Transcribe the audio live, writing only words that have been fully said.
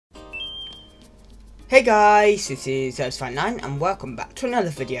Hey guys, this is Zeus59 and welcome back to another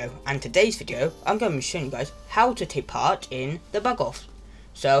video. And today's video, I'm going to be showing you guys how to take part in the bug off.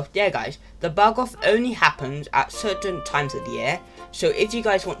 So yeah guys, the bug off only happens at certain times of the year. So if you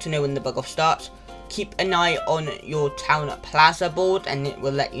guys want to know when the bug off starts, keep an eye on your town plaza board and it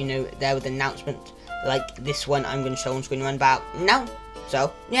will let you know there with an announcement like this one I'm going to show on screen right about now.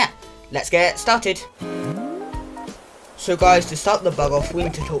 So yeah, let's get started. So guys, to start the bug off, we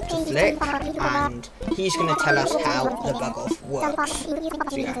need to talk to Flick, and he's going to tell us how the bug off works.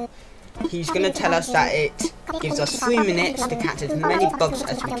 So yeah, he's going to tell us that it gives us 3 minutes to catch as many bugs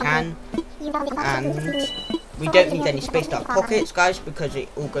as we can, and we don't need any spaced out pockets guys, because it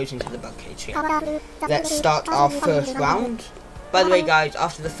all goes into the bug cage here. Let's start our first round. By the way guys,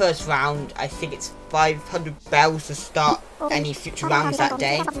 after the first round, I think it's 500 bells to start any future rounds that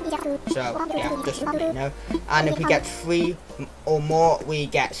day. So yeah, just so you know. And if we get 3 or more, we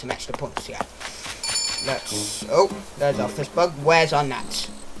get some extra points. Yeah. Let's. Oh, there's our first bug. Where's our net?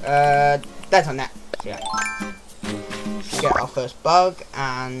 There's our net. Yeah. Let's get our first bug,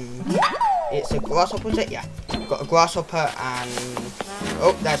 and it's a grasshopper. Is it? Yeah. We've got a grasshopper, and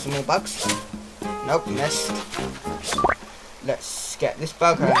oh, there's some more bugs. Nope, missed. Let's get this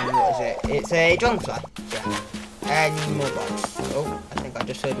bug, and what is it? It's a dragonfly. Yeah. Any more bugs? Oh, I think I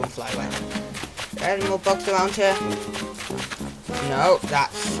just heard one fly away. Any more bugs around here? No,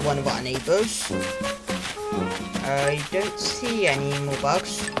 that's one of our neighbours. I don't see any more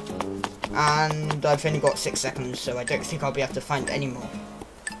bugs. And I've only got 6 seconds, so I don't think I'll be able to find any more.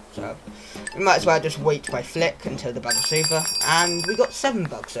 So, we might as well just wait by Flick until the bug is over. And we got 7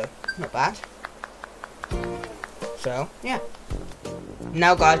 bugs, so not bad. So, yeah.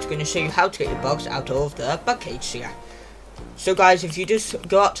 Now guys, I'm going to show you how to get your bugs out of the bug cage here. So guys, if you just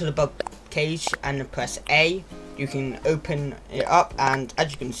go up to the bug cage and press A, you can open it up, and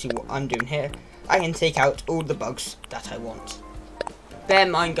as you can see what I'm doing here, I can take out all the bugs that I want. Bear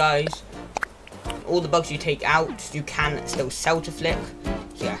in mind guys, all the bugs you take out, you can still sell to Flick.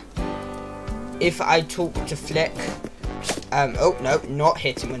 So yeah. If I talk to Flick, oh no, not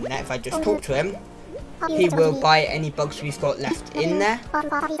hit him with the net, if I just talk to him, he will buy any bugs we've got left in there.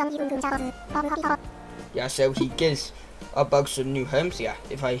 Yeah, so he gives our bugs some new homes. Yeah,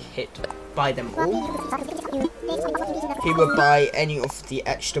 if I hit buy them all, he will buy any of the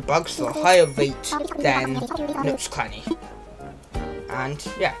extra bugs for a higher rate than Nook's Cranny. And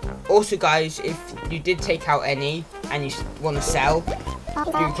yeah, also guys, if you did take out any and you want to sell,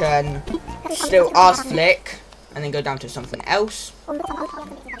 you can still ask Flick and then go down to something else,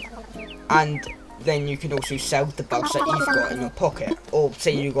 and then you can also sell the bugs that you've got in your pocket, or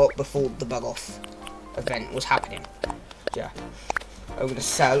say you got before the bug off event was happening. So yeah, I'm going to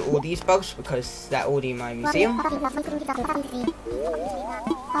sell all these bugs because they're already in my museum.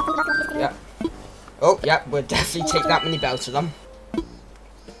 Yeah. Oh yeah, we'll definitely take that many bells to them.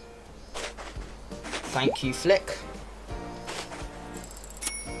 Thank you, Flick.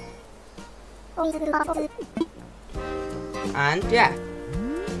 And yeah.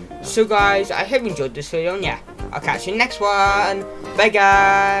 So guys, I hope you enjoyed this video, and yeah, I'll catch you in the next one. Bye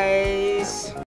guys.